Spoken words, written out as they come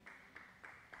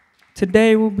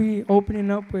Today we'll be opening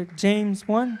up with James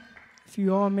 1. If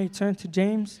you all may turn to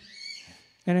James.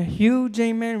 And a huge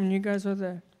amen when you guys are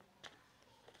there.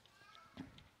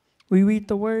 We read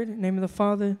the word in the name of the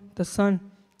Father, the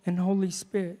Son, and Holy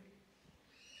Spirit.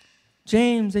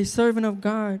 James, a servant of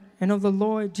God and of the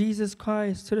Lord Jesus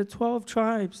Christ, to the 12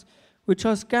 tribes which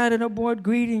are scattered abroad,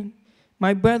 greeting.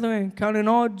 My brethren, count it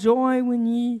all joy when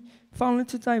ye fall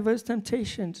into diverse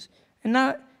temptations. And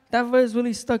that verse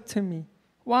really stuck to me.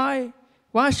 Why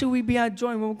should we be at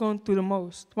joy when we're going through the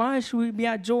most? Why should we be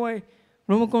at joy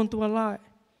when we're going through a lot?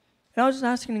 And I was just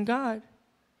asking God,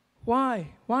 why?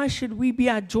 Why should we be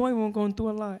at joy when we're going through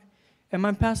a lot? And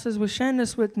my pastors were sharing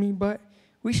this with me, but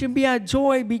we should be at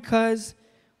joy because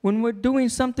when we're doing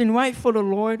something right for the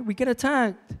Lord, we get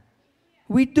attacked.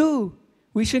 We do.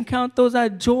 We should count those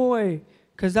at joy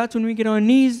because that's when we get on our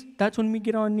knees. That's when we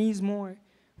get on our knees more.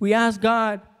 We ask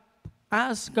God,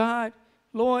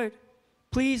 Lord,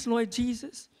 please, Lord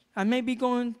Jesus, I may be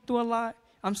going through a lot.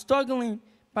 I'm struggling,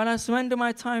 but I surrender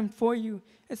my time for you.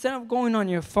 Instead of going on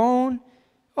your phone,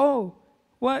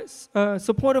 what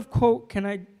supportive quote can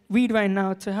I read right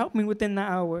now to help me within the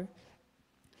hour?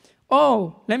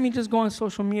 Let me just go on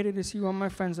social media to see what my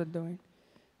friends are doing.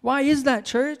 Why is that,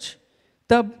 church?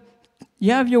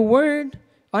 You have your word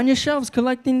on your shelves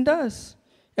collecting dust.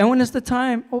 And when it's the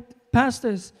time,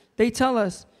 pastors, they tell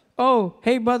us,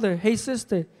 hey brother, hey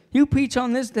sister, you preach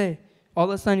on this day. All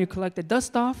of a sudden you collect the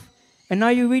dust off, and now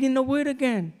you're reading the word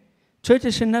again.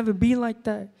 Churches should never be like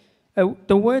that.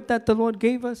 The word that the Lord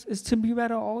gave us is to be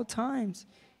read at all times.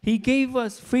 He gave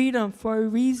us freedom for a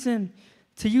reason,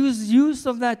 to use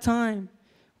of that time.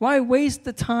 Why waste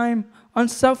the time on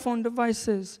cell phone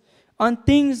devices, on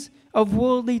things of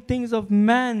worldly things, of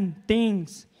man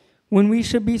things, when we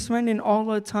should be spending all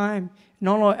our time and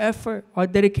all our effort, our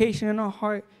dedication and our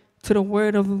heart to the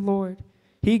word of the Lord.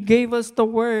 He gave us the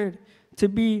word to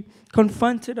be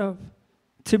confronted of,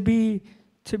 to be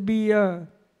healed,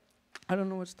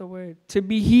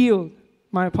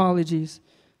 my apologies,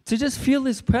 to just feel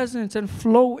his presence and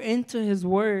flow into his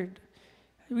word.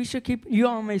 We should you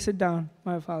all may sit down,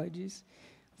 my apologies.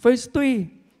 Verse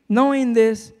 3, knowing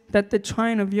this, that the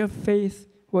trying of your faith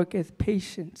worketh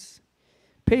patience.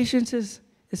 Patience is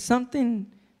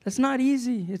something that's not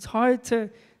easy. It's hard to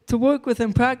work with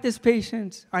and practice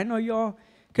patience. I know y'all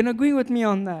can agree with me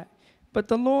on that. But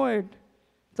the Lord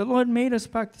made us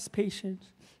practice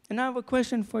patience. And I have a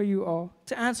question for you all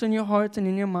to answer in your hearts and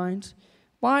in your minds.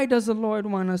 Why does the Lord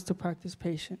want us to practice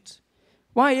patience?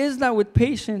 Why is that with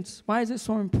patience? Why is it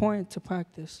so important to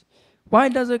practice? Why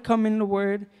does it come in the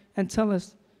word and tell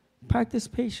us, practice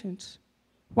patience?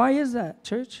 Why is that,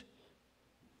 church?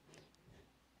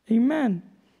 Amen.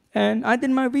 And I did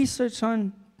my research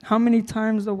on how many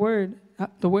times the word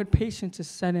patience is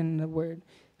said in the word.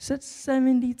 It's said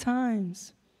 70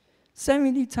 times.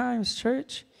 70 times,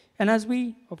 church. And as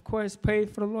we, of course, pray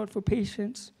for the Lord for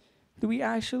patience, do we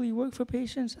actually work for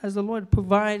patience as the Lord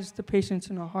provides the patience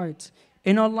in our hearts,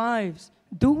 in our lives?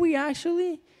 Do we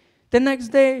actually? The next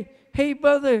day, hey,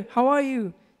 brother, how are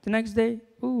you? The next day,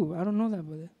 I don't know that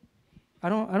brother. I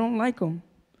don't like him.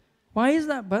 Why is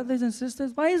that, brothers and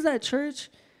sisters? Why is that, church?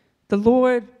 The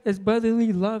Lord is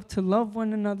brotherly love, to love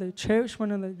one another, cherish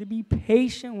one another, to be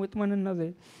patient with one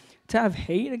another, to have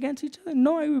hate against each other.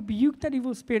 No, I rebuke that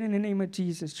evil spirit in the name of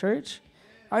Jesus, church.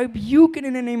 I rebuke it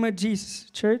in the name of Jesus,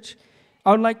 church.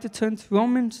 I would like to turn to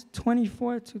Romans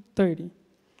 24-30.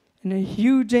 And a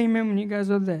huge amen when you guys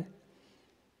are there.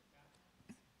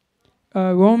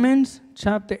 Romans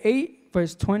chapter 8,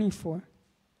 verse 24.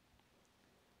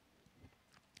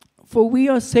 For we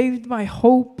are saved by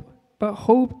hope, but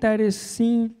hope that is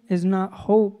seen is not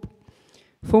hope.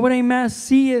 For what a man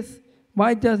seeth,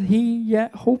 why doth he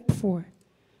yet hope for?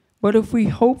 But if we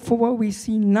hope for what we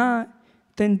see not,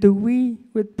 then do we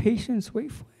with patience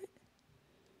wait for it?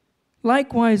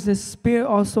 Likewise, the Spirit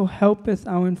also helpeth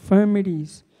our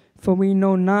infirmities, for we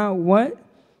know not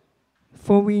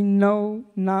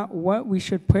what we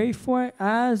should pray for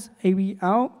as we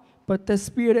ought, but the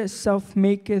Spirit itself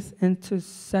maketh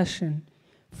intercession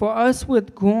for us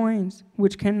with groans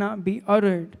which cannot be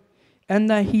uttered, and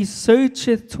that he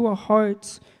searcheth to our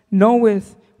hearts,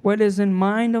 knoweth what is in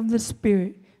mind of the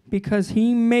Spirit, because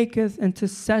he maketh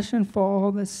intercession for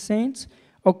all the saints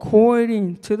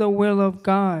according to the will of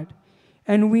God.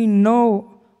 And we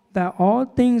know that all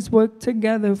things work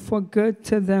together for good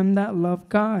to them that love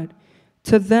God,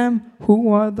 to them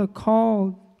who are the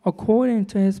called according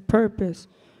to his purpose,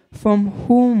 from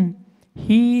whom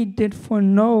he did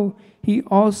foreknow, he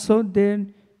also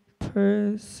did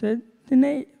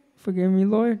predestinate, forgive me,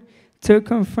 Lord, to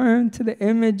confirm to the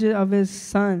image of his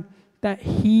Son, that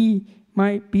he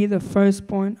might be the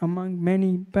firstborn among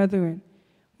many brethren.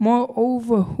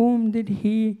 Moreover, whom did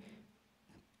he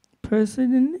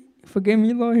person? Forgive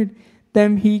me, Lord.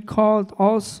 Them he called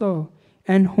also,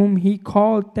 and whom he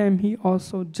called, them he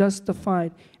also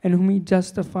justified, and whom he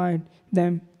justified,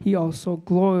 them he also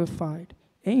glorified.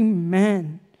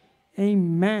 Amen.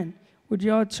 Amen. Would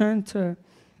y'all turn to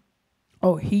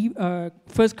 1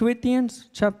 Corinthians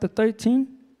chapter 13?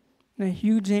 And a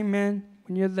huge amen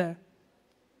when you're there.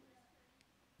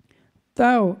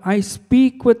 Though I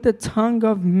speak with the tongue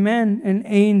of men and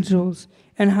angels,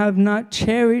 and have not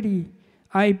charity,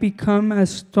 I become as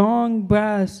strong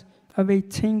brass of a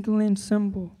tinkling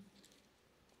cymbal.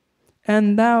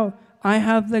 And thou, I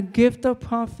have the gift of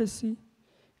prophecy,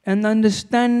 and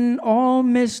understanding all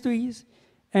mysteries,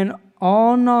 and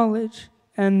all knowledge,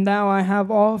 and thou, I have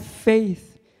all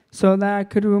faith, so that I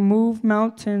could remove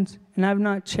mountains, and have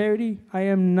not charity, I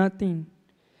am nothing.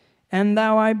 And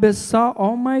thou, I besought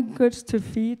all my goods to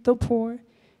feed the poor,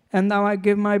 and thou, I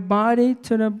give my body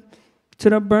to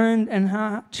the burned, and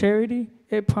have charity,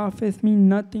 it profiteth me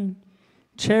nothing.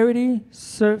 Charity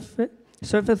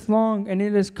serveth long, and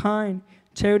it is kind.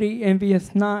 Charity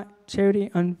envieth not. Charity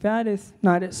unvatteth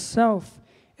not itself,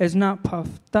 is not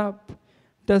puffed up,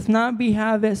 doth not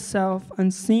behave itself,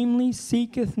 unseemly,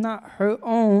 seeketh not her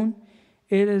own.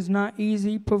 It is not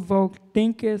easy provoked,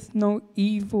 thinketh no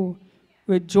evil,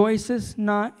 rejoiceth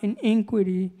not in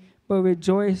iniquity, but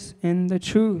rejoice in the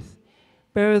truth.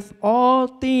 Beareth all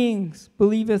things,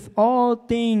 believeth all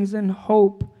things, and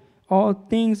hope all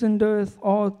things, endureth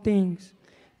all things.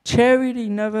 Charity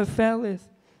never faileth,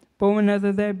 but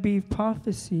whenever there be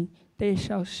prophecy, they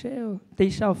shall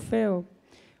fail.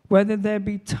 Whether there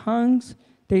be tongues,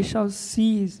 they shall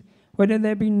cease. Whether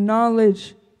there be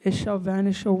knowledge, it shall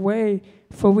vanish away.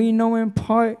 For we know in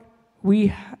part,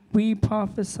 we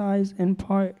prophesy in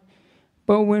part.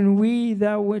 But when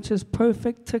that which is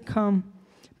perfect to come,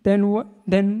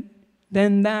 then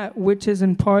that which is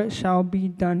in part shall be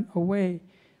done away.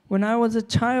 When I was a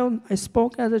child, I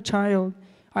spoke as a child.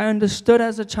 I understood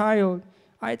as a child.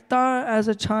 I thought as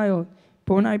a child.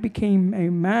 But when I became a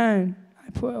man, I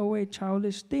put away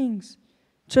childish things.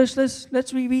 Church,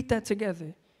 let's reread that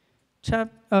together.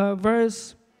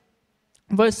 Verse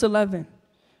 11.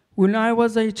 When I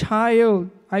was a child,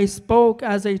 I spoke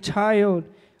as a child.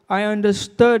 I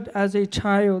understood as a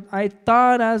child. I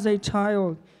thought as a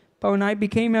child. But when I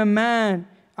became a man,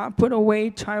 I put away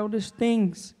childish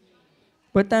things.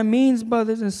 What that means,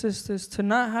 brothers and sisters, to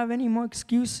not have any more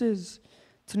excuses,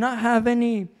 to not have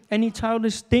any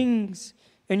childish things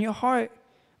in your heart.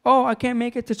 Oh, I can't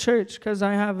make it to church because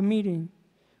I have a meeting.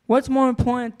 What's more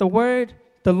important, the word,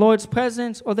 the Lord's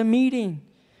presence, or the meeting?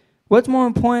 What's more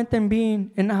important than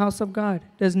being in the house of God?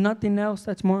 There's nothing else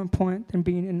that's more important than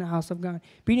being in the house of God.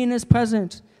 Being in His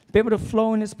presence, be able to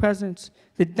flow in His presence,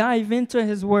 to dive into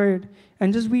His word,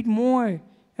 and just read more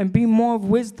and be more of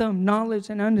wisdom, knowledge,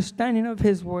 and understanding of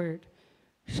His word.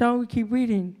 Shall we keep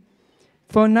reading?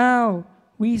 For now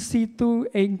we see through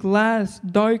a glass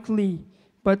darkly,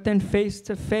 but then face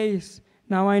to face.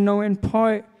 Now I know in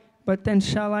part, but then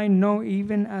shall I know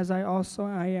even as I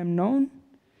am known?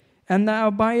 And that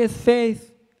abideth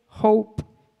faith, hope,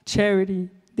 charity,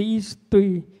 these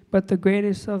three, but the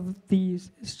greatest of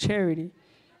these is charity.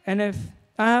 And if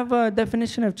I have a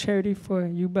definition of charity for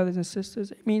you, brothers and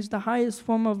sisters, it means the highest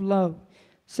form of love,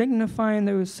 signifying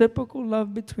the reciprocal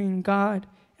love between God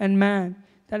and man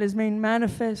that is made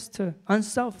manifest to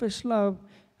unselfish love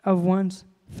of one's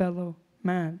fellow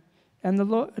man. And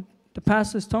the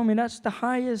pastors told me that's the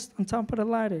highest on top of the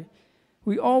ladder.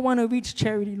 We all want to reach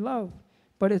charity love,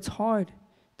 but it's hard.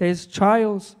 There's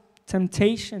trials,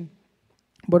 temptation,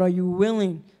 but are you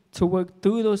willing to work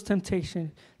through those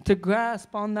temptations, to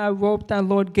grasp on that rope that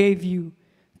Lord gave you,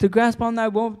 to grasp on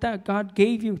that rope that God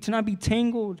gave you, to not be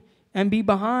tangled and be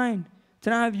behind, to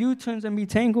not have U-turns and be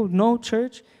tangled? No,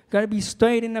 church, got to be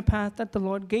straight in the path that the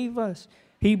Lord gave us.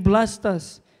 He blessed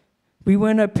us. We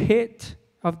were in a pit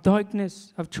of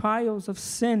darkness, of trials, of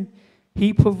sin.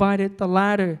 He provided the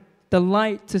ladder, the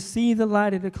light, to see the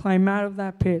ladder, to climb out of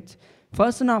that pit. For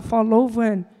us to not fall over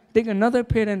and dig another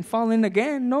pit and fall in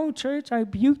again. No, church, I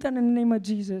rebuke that in the name of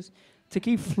Jesus. To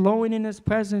keep flowing in His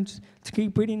presence, to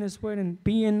keep reading His word and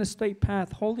be in the straight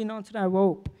path, holding on to that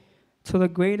rope, to the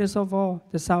greatest of all,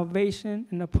 the salvation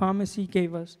and the promise He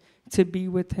gave us to be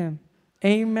with Him.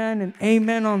 Amen and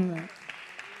amen on that.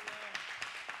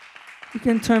 You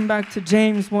can turn back to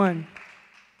James 1.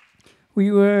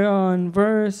 We were on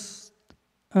verse,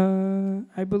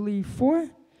 I believe, 4.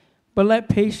 But let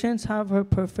patience have her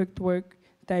perfect work,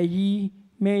 that ye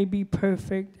may be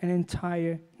perfect and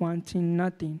entire, wanting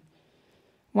nothing.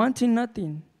 Wanting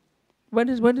nothing. What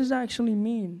does that actually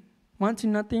mean?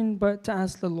 Wanting nothing but to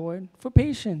ask the Lord for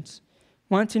patience.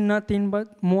 Wanting nothing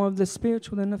but more of the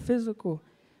spiritual than the physical.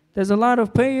 There's a lot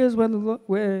of prayers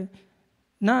where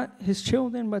not his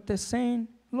children, but they're saying,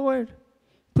 Lord,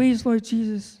 please, Lord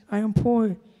Jesus, I am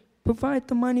poor. Provide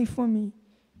the money for me.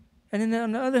 And then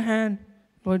on the other hand,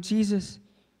 Lord Jesus,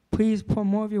 please pour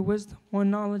more of your wisdom, more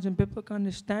knowledge, and biblical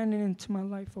understanding into my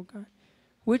life, oh God.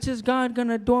 Which is God going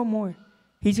to adore more?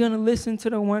 He's going to listen to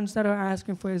the ones that are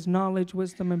asking for his knowledge,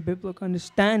 wisdom, and biblical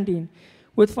understanding.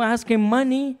 With for asking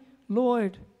money,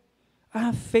 Lord, I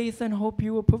have faith and hope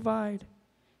you will provide.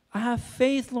 I have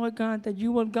faith, Lord God, that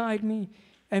you will guide me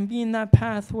and be in that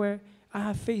path where I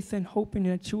have faith and hope in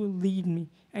you that you will lead me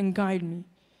and guide me.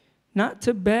 Not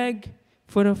to beg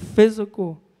for the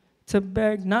physical,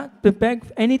 not to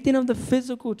beg anything of the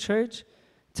physical, church,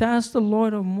 to ask the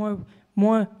Lord of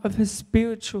more of his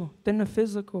spiritual than the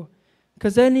physical.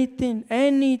 Because anything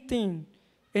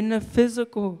in the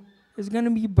physical is going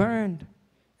to be burned.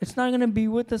 It's not going to be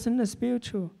with us in the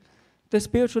spiritual. The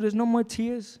spiritual, there's no more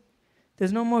tears.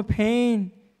 There's no more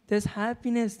pain. There's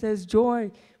happiness. There's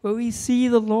joy. Where we see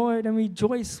the Lord and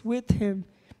rejoice with him,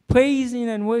 praising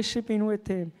and worshiping with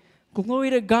him.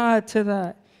 Glory to God to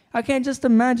that. I can't just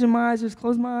imagine my eyes, just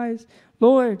close my eyes.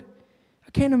 Lord,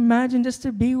 I can't imagine just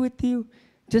to be with you,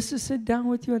 just to sit down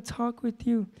with you and talk with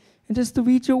you, and just to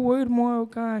read your word more, oh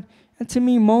God. And to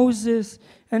me, Moses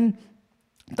and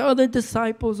the other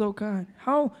disciples, oh God.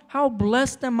 How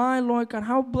blessed am I, Lord God?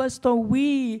 How blessed are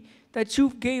we that you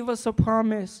gave us a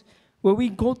promise where we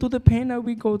go through the pain that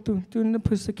we go through, during the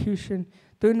persecution,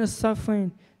 during the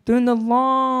suffering, during the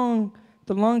long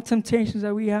temptations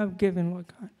that we have given, Lord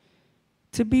God.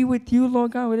 To be with you,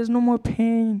 Lord God, where there's no more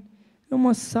pain, no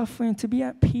more suffering, to be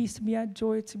at peace, to be at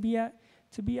joy, to be at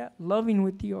loving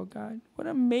with you, oh God. What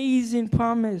an amazing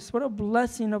promise. What a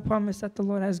blessing, a promise that the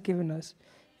Lord has given us.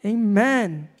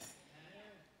 Amen.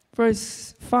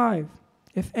 Verse 5.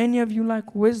 If any of you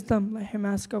lack wisdom, let him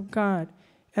ask of God,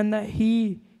 and that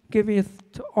he giveth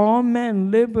to all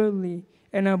men liberally,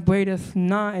 and upbraideth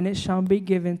not, and it shall be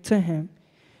given to him.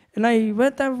 And I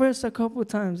read that verse a couple of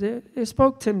times. It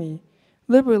spoke to me.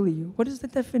 Liberally. What is the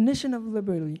definition of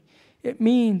liberally?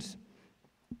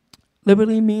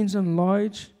 Liberally means in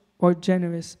large or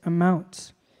generous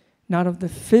amounts. Not of the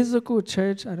physical,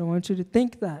 church. I don't want you to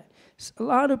think that. A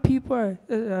lot of people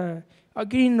are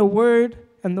getting the word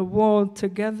and the world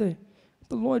together.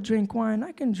 The Lord drank wine.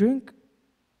 I can drink.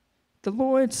 The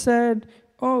Lord said,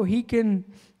 he can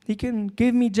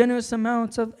give me generous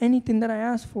amounts of anything that I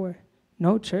ask for.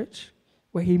 No, church.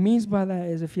 What he means by that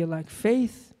is if you lack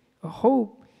faith or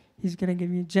hope, he's going to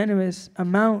give you a generous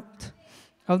amount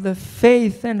of the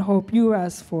faith and hope you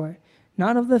ask for.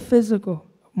 Not of the physical,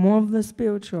 more of the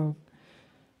spiritual.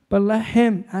 But let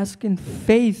him ask in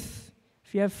faith.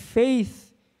 If you have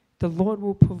faith, the Lord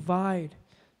will provide.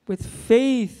 With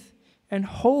faith and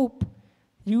hope,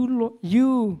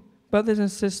 you brothers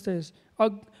and sisters,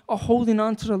 are holding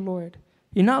on to the Lord.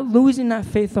 You're not losing that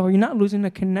faith, or you're not losing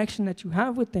the connection that you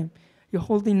have with him. You're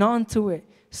holding on to it,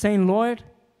 saying, Lord,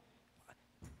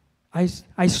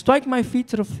 I strike my feet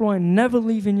to the floor and never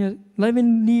leaving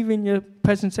your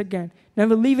presence again.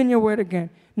 Never leaving your word again.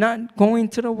 Not going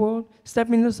to the world,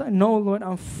 stepping aside. No, Lord,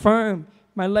 I'm firm.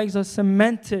 My legs are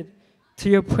cemented to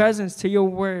your presence, to your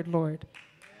word, Lord.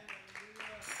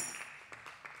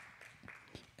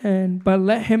 But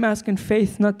let him ask in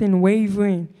faith, nothing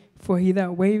wavering. For he that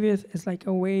wavereth is like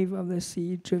a wave of the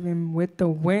sea, driven with the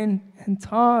wind and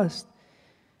tossed.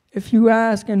 If you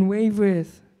ask and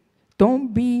wavereth,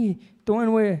 don't be the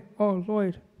one where,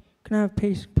 Lord, can I have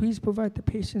patience? Please provide the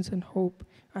patience and hope.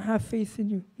 I have faith in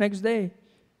you. Next day,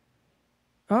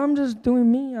 I'm just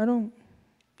doing me.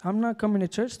 I'm not coming to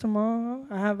church tomorrow.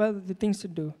 I have other things to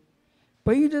do.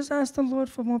 But you just ask the Lord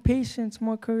for more patience,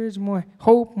 more courage, more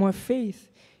hope, more faith.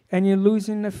 And you're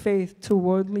losing the faith to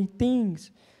worldly things.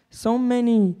 So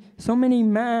many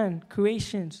man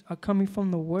creations are coming from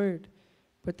the word.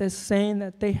 But they're saying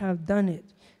that they have done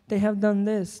it. They have done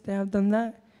this. They have done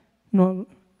that. No,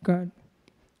 God.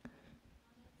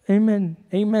 Amen.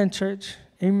 Amen, church.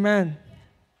 Amen.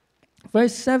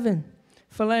 Verse 7.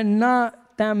 For let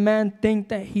not that man think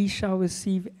that he shall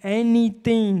receive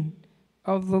anything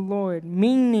of the Lord.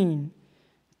 Meaning,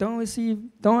 don't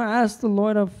ask the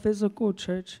Lord of physical,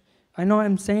 church. I know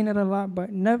I'm saying it a lot,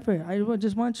 but never. I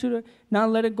just want you to not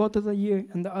let it go to the year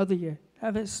and the other year.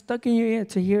 Have it stuck in your ear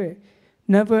to hear it.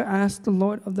 Never ask the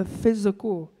Lord of the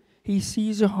physical. He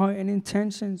sees your heart and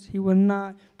intentions. He will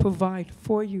not provide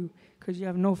for you because you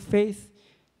have no faith,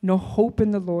 no hope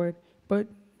in the Lord, but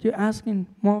you're asking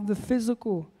more of the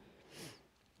physical.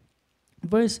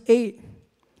 Verse 8,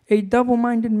 a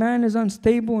double-minded man is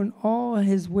unstable in all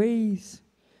his ways.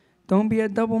 Don't be a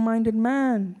double-minded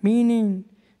man, meaning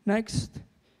next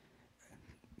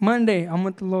Monday, I'm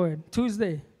with the Lord.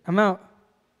 Tuesday, I'm out.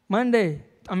 Wednesday,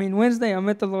 I'm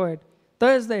with the Lord.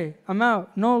 Thursday, I'm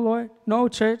out. No, Lord. No,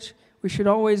 church. We should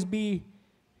always be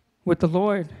with the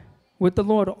Lord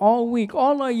all week,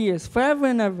 all our years, forever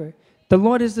and ever. The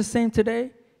Lord is the same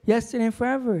today, yesterday, and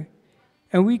forever.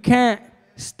 And we can't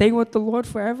stay with the Lord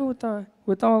forever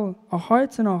with all our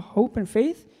hearts and our hope and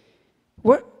faith.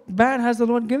 What bad has the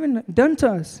Lord done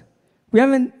to us?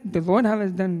 The Lord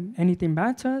hasn't done anything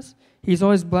bad to us. He's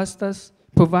always blessed us,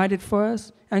 provided for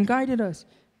us, and guided us.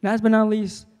 Last but not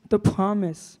least, the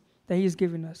promise that He's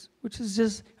given us, which is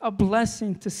just a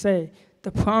blessing to say,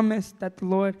 the promise that the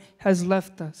Lord has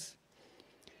left us.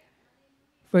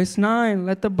 Verse 9,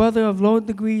 let the brother of low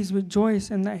degrees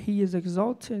rejoice in that he is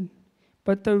exalted,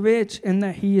 but the rich in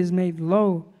that he is made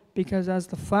low, because as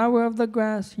the flower of the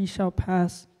grass he shall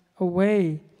pass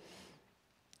away.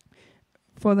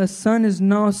 For the sun is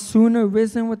no sooner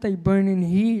risen with a burning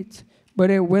heat,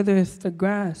 but it withereth the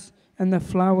grass, and the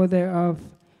flower thereof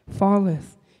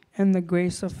falleth, and the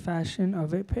grace of fashion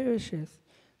of it perisheth.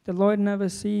 The Lord never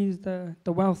sees the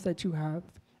wealth that you have.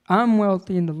 I'm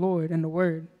wealthy in the Lord and the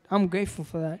Word. I'm grateful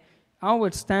for that. I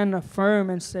would stand firm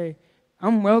and say,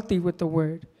 I'm wealthy with the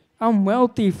Word. I'm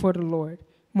wealthy for the Lord,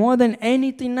 more than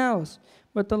anything else.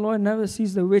 But the Lord never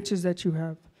sees the riches that you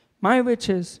have. My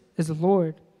riches is the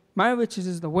Lord. My riches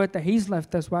is the Word that He's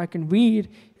left us where I can read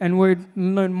and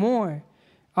learn more.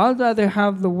 I'd rather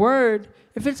have the Word.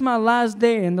 If it's my last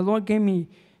day and the Lord gave me,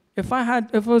 if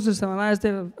it was just my last day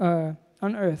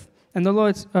on earth, and the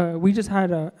Lord's, we just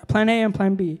had a plan A and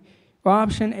plan B, or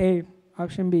option A,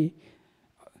 option B.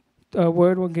 The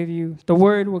Word will give you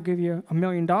 $1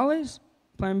 million.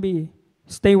 Plan B,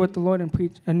 stay with the Lord and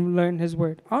preach and learn His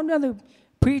Word. I'd rather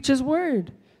preach His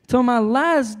Word till my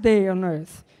last day on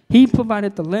earth. He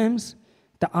provided the limbs,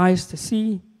 the eyes to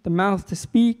see, the mouth to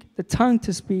speak, the tongue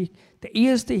to speak, the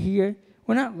ears to hear.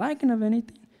 We're not lacking of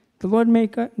anything. The Lord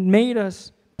made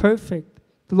us perfect.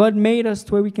 The Lord made us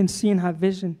to where we can see and have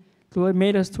vision. The Lord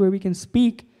made us to where we can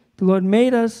speak. The Lord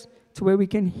made us to where we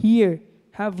can hear,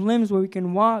 have limbs where we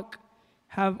can walk,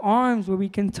 have arms where we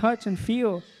can touch and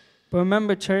feel. But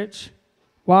remember, church,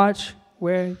 watch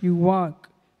where you walk.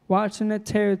 Watch in the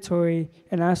territory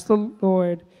and ask the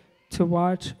Lord to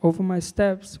watch over my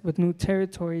steps with new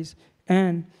territories.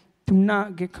 And do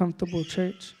not get comfortable,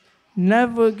 church.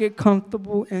 Never get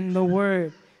comfortable in the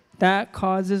Word. That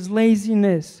causes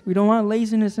laziness. We don't want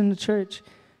laziness in the church.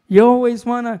 You always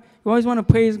want to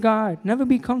praise God. Never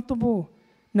be comfortable.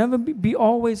 Never be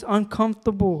always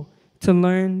uncomfortable to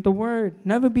learn the Word.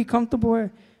 Never be comfortable.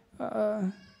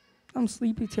 I'm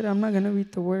sleepy today. I'm not going to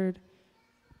read the Word.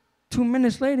 2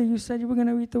 minutes later, you said you were going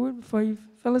to read the Word before you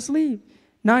fell asleep.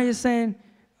 Now you're saying,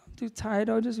 I'm too tired.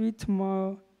 I'll just read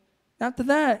tomorrow. After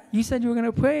that, you said you were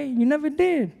going to pray. You never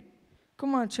did.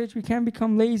 Come on, church. We can't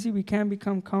become lazy. We can't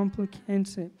become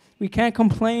complicated. We can't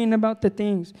complain about the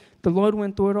things. The Lord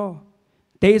went through it all.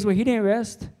 Days where He didn't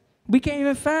rest. We can't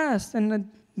even fast. And the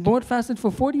Lord fasted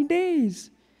for 40 days.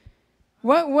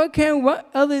 What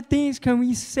other things can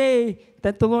we say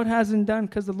that the Lord hasn't done?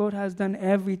 Because the Lord has done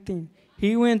everything.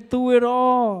 He went through it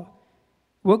all.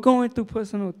 We're going through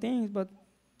personal things, but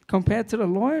compared to the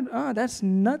Lord, that's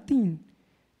nothing.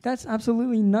 That's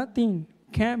absolutely nothing.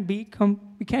 We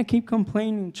can't keep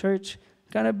complaining, church.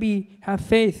 Gotta have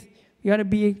faith. You gotta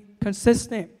be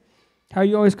consistent. How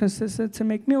you always consistent to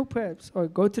make meal preps, or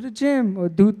go to the gym, or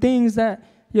do things that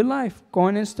your life. Go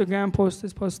on Instagram, post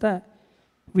this, post that.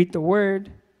 Read the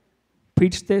Word.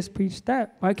 Preach this, preach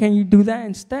that. Why can't you do that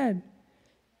instead?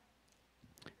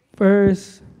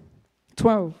 Verse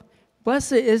 12.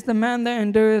 Blessed is the man that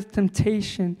endureth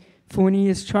temptation, for when he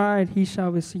is tried, he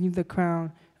shall receive the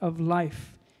crown of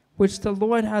life, which the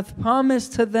Lord hath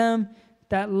promised to them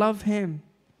that love Him.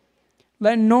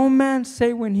 Let no man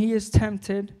say when he is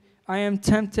tempted, I am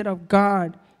tempted of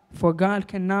God, for God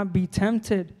cannot be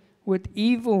tempted with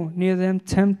evil, neither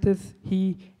tempteth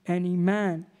He any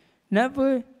man.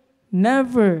 Never,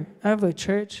 never, ever,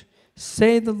 church,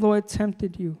 say the Lord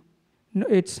tempted you. No,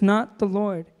 it's not the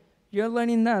Lord. You're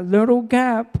letting that little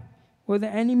gap where the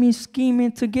enemy's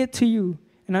scheming to get to you.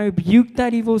 And I rebuke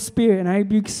that evil spirit, and I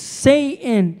rebuke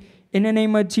Satan in the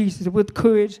name of Jesus with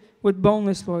courage, with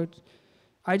boldness, Lord.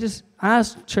 I just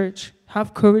ask, church,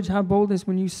 have courage, have boldness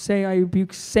when you say, I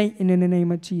rebuke Satan in the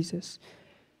name of Jesus.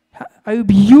 I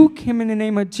rebuke him in the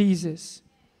name of Jesus.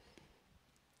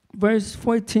 Verse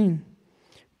 14.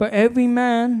 But every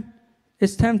man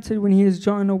is tempted when he is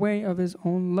drawn away of his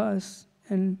own lust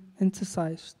and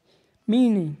enticed.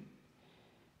 Meaning,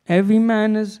 every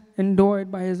man is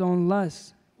endured by his own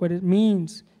lust. What it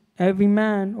means, every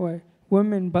man or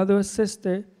woman, brother or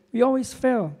sister, we always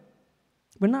fail.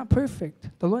 We're not perfect.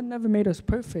 The Lord never made us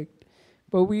perfect.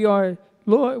 But we are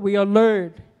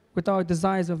lured with our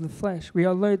desires of the flesh. We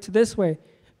are lured to this way.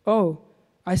 Oh,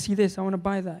 I see this, I want to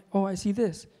buy that. Oh, I see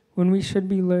this. When we should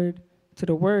be lured to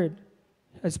the word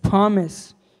as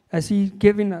promise, as he's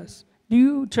giving us. Do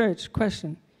you, church,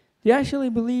 question, do you actually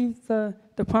believe the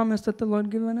promise that the Lord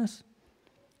given us?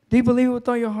 Do you believe with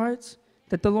all your hearts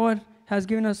that the Lord has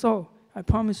given us, oh, I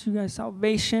promise you guys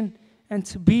salvation and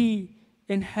to be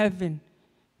in heaven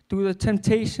through the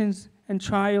temptations and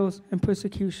trials and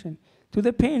persecution. Through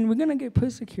the pain, we're going to get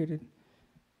persecuted.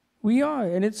 We are,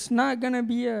 and it's not going to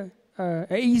be a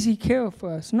easy kill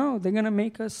for us. No, they're going to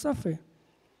make us suffer.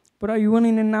 But are you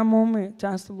willing in that moment to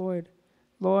ask the Lord,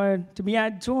 to be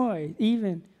at joy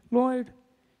even? Lord,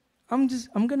 I'm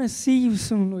going to see you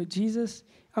soon, Lord Jesus.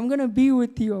 I'm going to be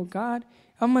with you, oh God.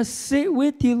 I'm going to sit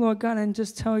with you, Lord God, and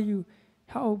just tell you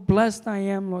how blessed I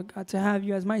am, Lord God, to have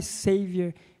you as my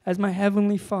Savior, as my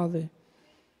Heavenly Father.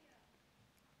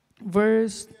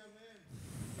 Verse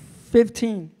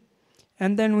 15.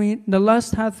 And then the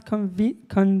lust hath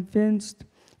convinced,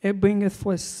 it bringeth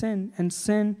forth sin, and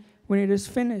sin, when it is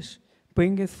finished,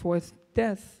 bringeth forth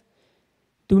death.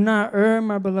 Do not err,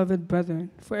 my beloved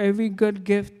brethren, for every good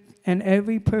gift and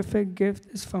every perfect gift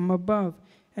is from above,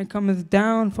 and cometh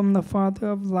down from the Father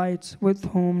of lights,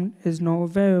 with whom is no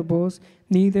variables,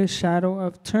 neither shadow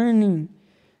of turning.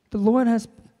 The Lord has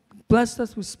blessed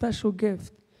us with special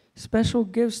gifts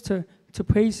to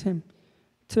praise him,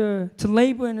 to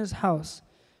labor in his house,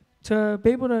 to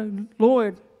be able to,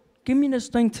 Lord, give me the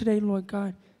strength today, Lord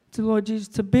God, to Lord Jesus,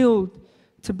 to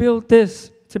build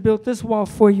this wall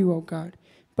for you, oh God.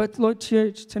 But Lord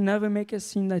Church, to never make it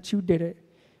seem that you did it.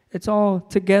 It's all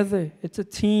together. It's a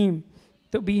team.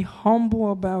 To be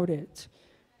humble about it.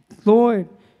 Lord,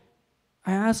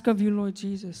 I ask of you, Lord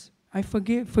Jesus,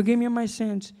 forgive me of my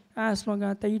sins. I ask, Lord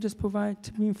God, that you just provide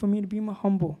for me to be more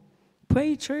humble.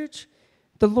 Pray, church.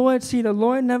 The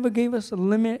Lord never gave us a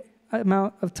limit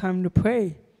amount of time to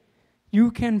pray.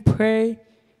 You can pray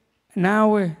an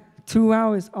hour, 2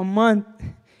 hours, a month,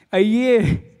 a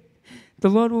year. The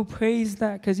Lord will praise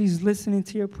that because he's listening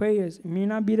to your prayers. It may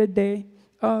not be the day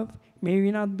of,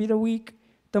 maybe not be the week,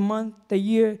 the month, the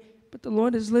year, but the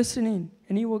Lord is listening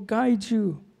and he will guide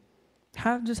you.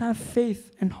 Just have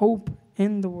faith and hope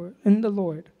in the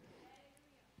Lord.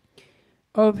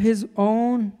 Of his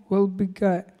own will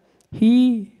beget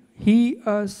he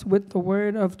us with the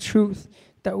word of truth,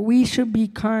 that we should be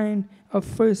kind of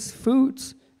first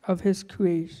fruits of his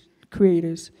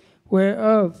creators.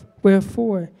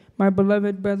 Wherefore, my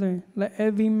beloved brethren, let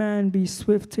every man be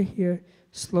swift to hear,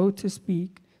 slow to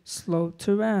speak, slow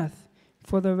to wrath.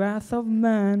 For the wrath of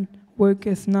man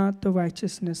worketh not the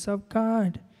righteousness of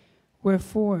God.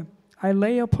 Wherefore, I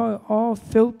lay apart all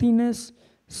filthiness,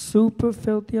 super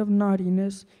filthy of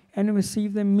naughtiness, and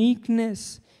receive the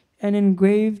meekness and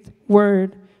engraved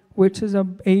word, which is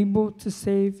able to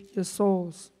save your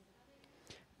souls.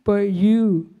 But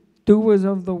you, doers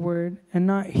of the word, and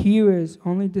not hearers,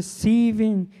 only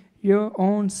deceiving your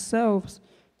own selves.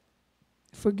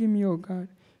 Forgive me, O God.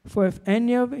 For if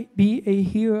any of it be a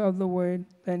hearer of the word,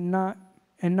 and not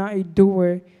a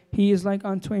doer, he is like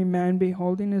unto a man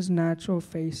beholding his natural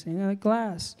face in a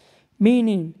glass.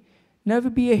 Meaning,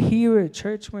 never be a hearer,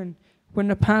 church, when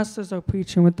the pastors are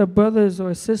preaching, when the brothers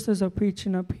or sisters are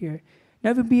preaching up here.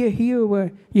 Never be a hearer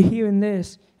where you're hearing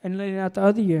this and letting out the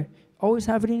other ear. Always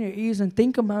have it in your ears and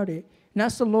think about it. And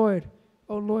ask the Lord,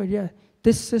 oh Lord, yeah,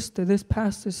 this sister, this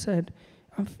pastor said,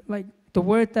 like the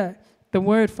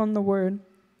word from the word,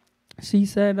 she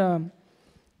said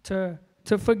to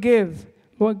forgive.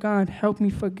 Lord God, help me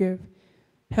forgive.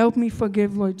 Help me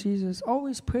forgive, Lord Jesus.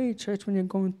 Always pray, church, when you're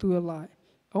going through a lot.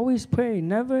 Always pray.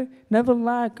 Never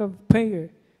lack of prayer.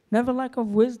 Never lack of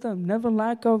wisdom. Never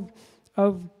lack of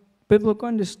biblical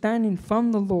understanding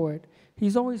from the Lord.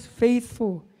 He's always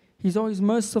faithful. He's always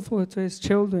merciful to his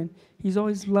children. He's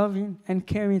always loving and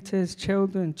caring to his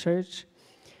children, church.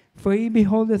 For he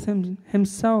beholdeth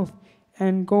himself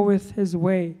and goeth his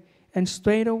way, and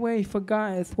straightway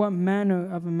forgetteth what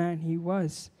manner of a man he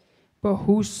was. But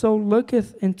whoso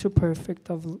looketh into perfect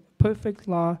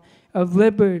law of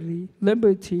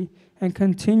liberty, and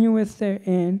continueth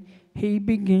therein, he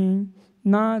being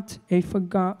not a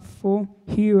forgetful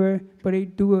hearer, but a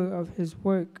doer of his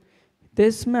work.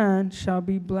 This man shall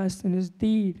be blessed in his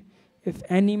deed. If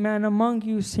any man among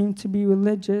you seem to be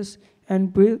religious,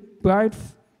 and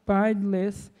bridleth,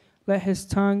 let his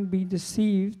tongue be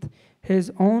deceived,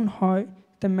 his own heart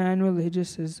the man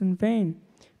religious is in vain.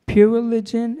 Pure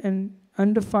religion and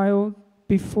undefiled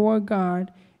before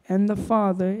God and the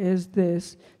Father is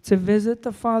this, to visit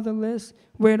the fatherless,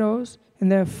 widows, in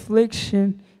their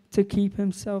affliction, to keep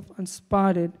himself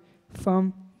unspotted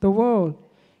from the world.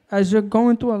 As you're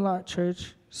going through a lot,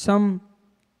 church, some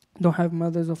don't have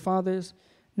mothers or fathers.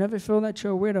 Never feel that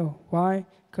you're a widow. Why?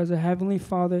 Because a heavenly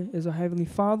Father is a heavenly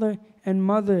father and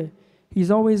mother. He's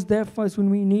always there for us when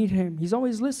we need him. He's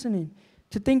always listening.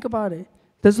 To think about it,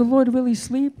 does the Lord really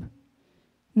sleep?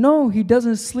 No, he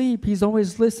doesn't sleep. He's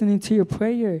always listening to your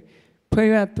prayer.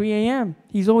 Prayer at 3 a.m.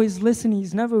 He's always listening.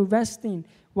 He's never resting.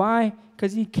 Why?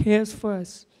 Because he cares for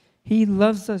us. He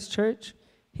loves us, church.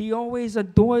 He always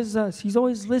adores us. He's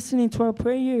always listening to our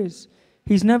prayers.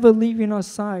 He's never leaving our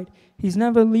side. He's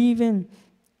never leaving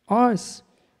us.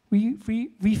 We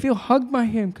feel hugged by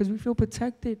him because we feel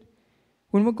protected.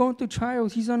 When we're going through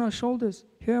trials, he's on our shoulders.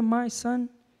 Here am I, son.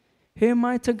 Here am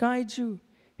I to guide you.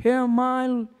 Here am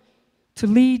I to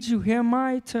lead you. Here am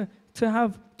I to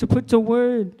put the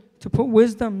word, to put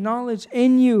wisdom, knowledge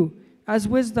in you. As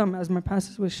wisdom, as my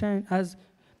pastor was sharing, as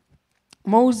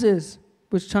Moses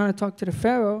was trying to talk to the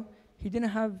Pharaoh, he didn't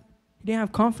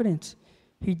have confidence.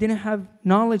 He didn't have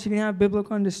knowledge. He didn't have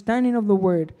biblical understanding of the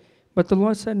word. But the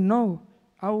Lord said, no,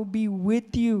 I will be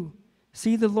with you.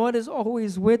 See, the Lord is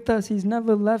always with us. He's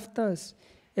never left us.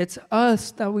 It's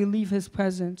us that we leave his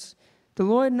presence. The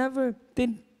Lord never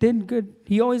did good.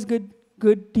 He always did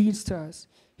good deeds to us.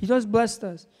 He just blessed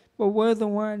us. But we're the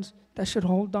ones that should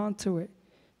hold on to it.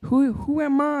 Who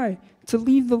am I to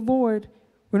leave the Lord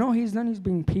when all he's done is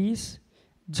bring peace,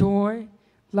 joy,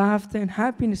 laughter, and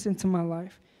happiness into my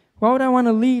life? Why would I want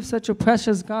to leave such a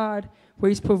precious God where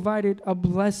he's provided a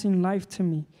blessing life to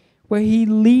me, where he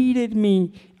leaded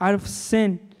me out of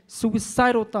sin,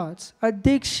 suicidal thoughts,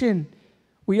 addiction?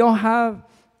 We all have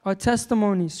our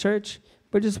testimonies, church,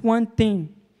 but just one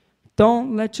thing.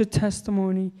 Don't let your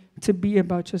testimony to be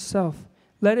about yourself.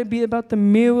 Let it be about the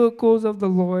miracles of the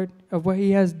Lord, of what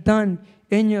he has done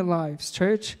in your lives,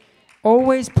 church.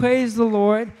 Always praise the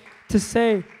Lord to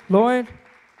say, Lord,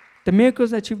 the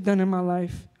miracles that you've done in my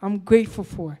life, I'm grateful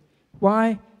for.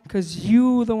 Why? Because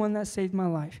you the one that saved my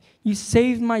life. You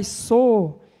saved my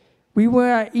soul. We were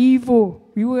at evil.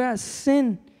 We were at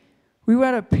sin. We were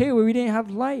at a pit where we didn't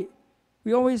have light.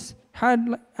 We always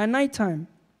had, at nighttime,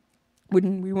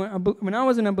 when I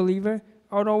wasn't a believer,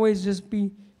 I would always just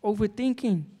be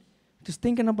overthinking, just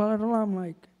thinking about it a lot. I'm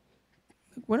like,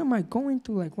 what am I going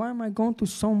through? Like, why am I going through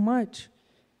so much?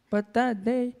 But that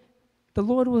day, the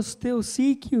Lord will still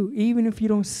seek you, even if you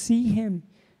don't see him,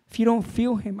 if you don't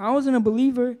feel him. I wasn't a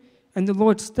believer, and the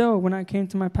Lord still, when I came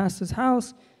to my pastor's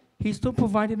house, he still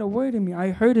provided a word in me.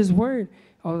 I heard his word.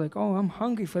 I was like, oh, I'm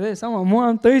hungry for this. I want more.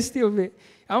 I'm thirsty of it.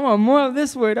 I want more of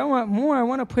this word. I want more. I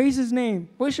want to praise his name,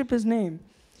 worship his name.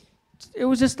 It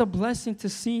was just a blessing to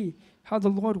see how the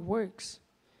Lord works,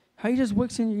 how he just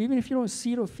works in you, even if you don't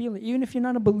see it or feel it, even if you're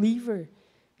not a believer,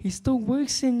 he still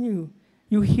works in you.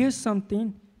 You hear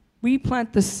something, we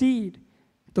plant the seed.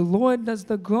 The Lord does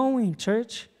the growing,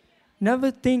 church.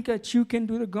 Never think that you can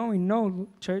do the growing. No,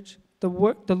 church, the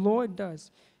work the Lord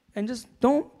does. And just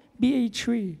don't be a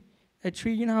tree. A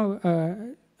tree, you know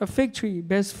how a fig tree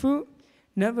bears fruit?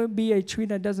 Never be a tree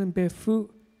that doesn't bear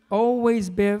fruit. Always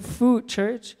bear fruit,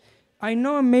 church. I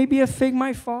know maybe a fig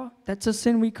might fall. That's a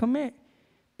sin we commit.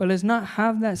 But let's not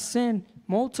have that sin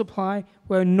multiply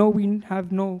where we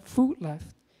have no fruit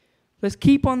left. Let's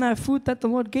keep on that fruit that the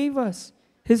Lord gave us,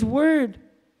 his word,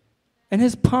 and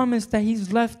his promise that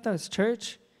he's left us,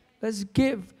 church. Let's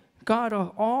give God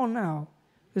our all now.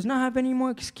 Let's not have any more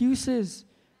excuses.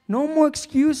 No more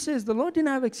excuses. The Lord didn't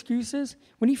have excuses.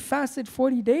 When he fasted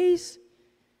 40 days,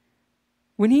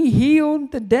 when he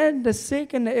healed the dead, the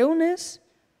sick, and the illness,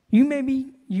 you may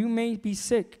be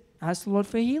sick. Ask the Lord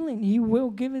for healing. He will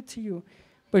give it to you.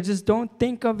 But just don't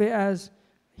think of it as,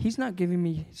 he's not healing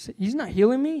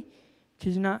me,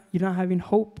 because you're not having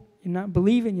hope. You're not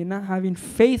believing. You're not having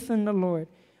faith in the Lord.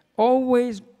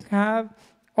 Always grab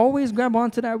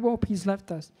onto that rope he's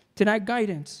left us, to that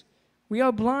guidance. We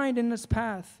are blind in this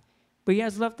path, but he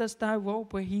has left us that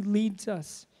rope where he leads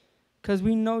us. Because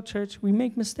we know, church, we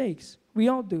make mistakes. We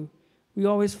all do. We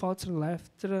always fall to the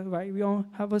left, to the right. We all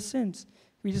have our sins.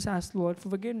 We just ask the Lord for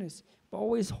forgiveness. But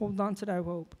always hold on to that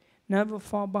rope. Never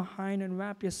fall behind and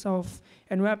wrap yourself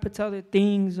and wrap it to other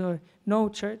things. No,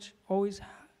 church. Always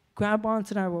grab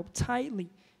onto that rope tightly,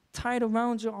 tight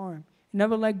around your arm.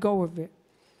 Never let go of it.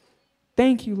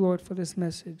 Thank you, Lord, for this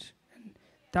message. And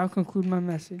that'll conclude my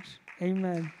message.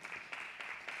 Amen.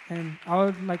 And I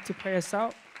would like to pray us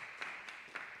out.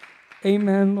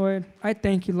 Amen, Lord. I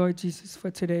thank you, Lord Jesus,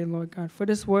 for today, Lord God, for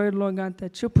this word, Lord God,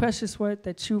 that your precious word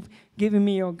that you've given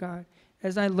me, oh God,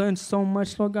 as I learned so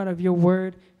much, Lord God, of your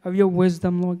word, of your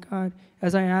wisdom, Lord God,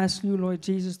 as I ask you, Lord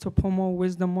Jesus, to pour more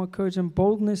wisdom, more courage, and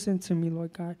boldness into me,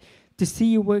 Lord God, to see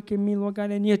you work in me, Lord God,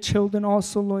 and your children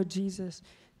also, Lord Jesus,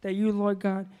 that you, Lord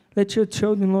God, let your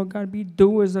children, Lord God, be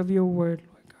doers of your word,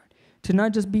 Lord God, to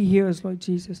not just be hearers, Lord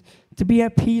Jesus, to be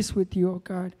at peace with you, oh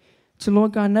God, to,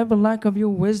 Lord God, never lack of your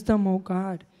wisdom, oh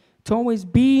God, to always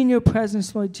be in your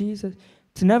presence, Lord Jesus,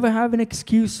 to never have an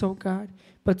excuse, oh God,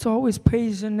 but to always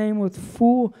praise your name with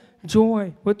full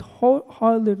joy, with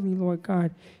wholeheartedly, Lord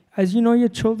God. As you know your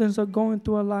children are going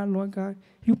through a lot, Lord God,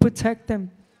 you protect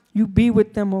them, you be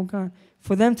with them, oh God,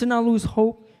 for them to not lose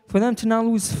hope, for them to not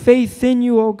lose faith in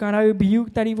you, oh God. I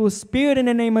rebuke that evil spirit in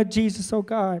the name of Jesus, oh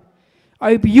God.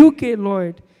 I rebuke it,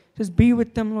 Lord. Just be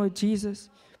with them, Lord Jesus.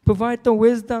 Provide the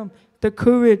wisdom, the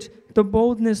courage, the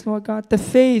boldness, Lord God, the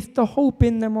faith, the hope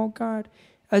in them, oh God.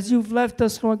 As you've left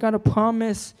us, Lord God, a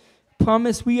promise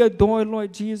we adore,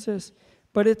 Lord Jesus.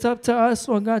 But it's up to us,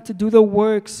 Lord God, to do the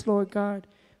works, Lord God.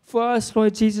 For us,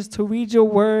 Lord Jesus, to read your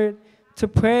word, to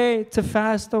pray, to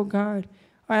fast, oh God.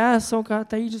 I ask, oh God,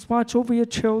 that you just watch over your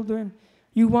children.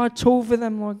 You watch over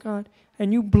them, Lord God,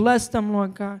 and you bless them,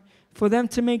 Lord God, for them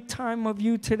to make time of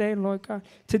you today, Lord God,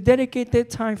 to dedicate their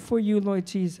time for you, Lord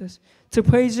Jesus, to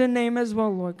praise your name as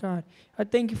well, Lord God. I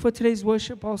thank you for today's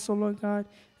worship also, Lord God.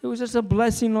 It was just a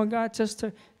blessing, Lord God, just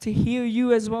to hear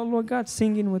you as well, Lord God,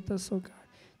 singing with us, oh God.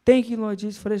 Thank you, Lord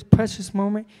Jesus, for this precious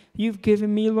moment you've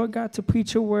given me, Lord God, to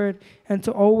preach your word and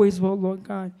to always, well, Lord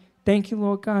God. Thank you,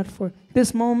 Lord God, for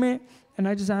this moment. And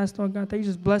I just ask, Lord God, that you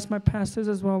just bless my pastors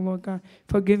as well, Lord God,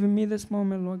 for giving me this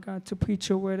moment, Lord God, to preach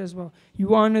your word as well.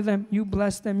 You honor them, you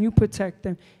bless them, you protect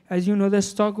them. As you know their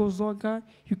struggles, Lord God,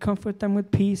 you comfort them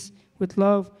with peace, with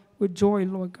love, with joy,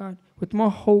 Lord God, with more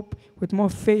hope, with more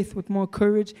faith, with more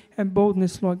courage and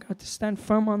boldness, Lord God, to stand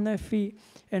firm on their feet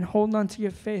and hold on to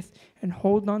your faith and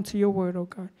hold on to your word, oh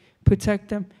God. Protect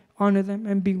them, honor them,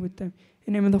 and be with them.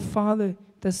 In the name of the Father,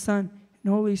 the Son,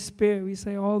 and Holy Spirit, we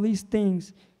say all these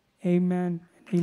things. Amen.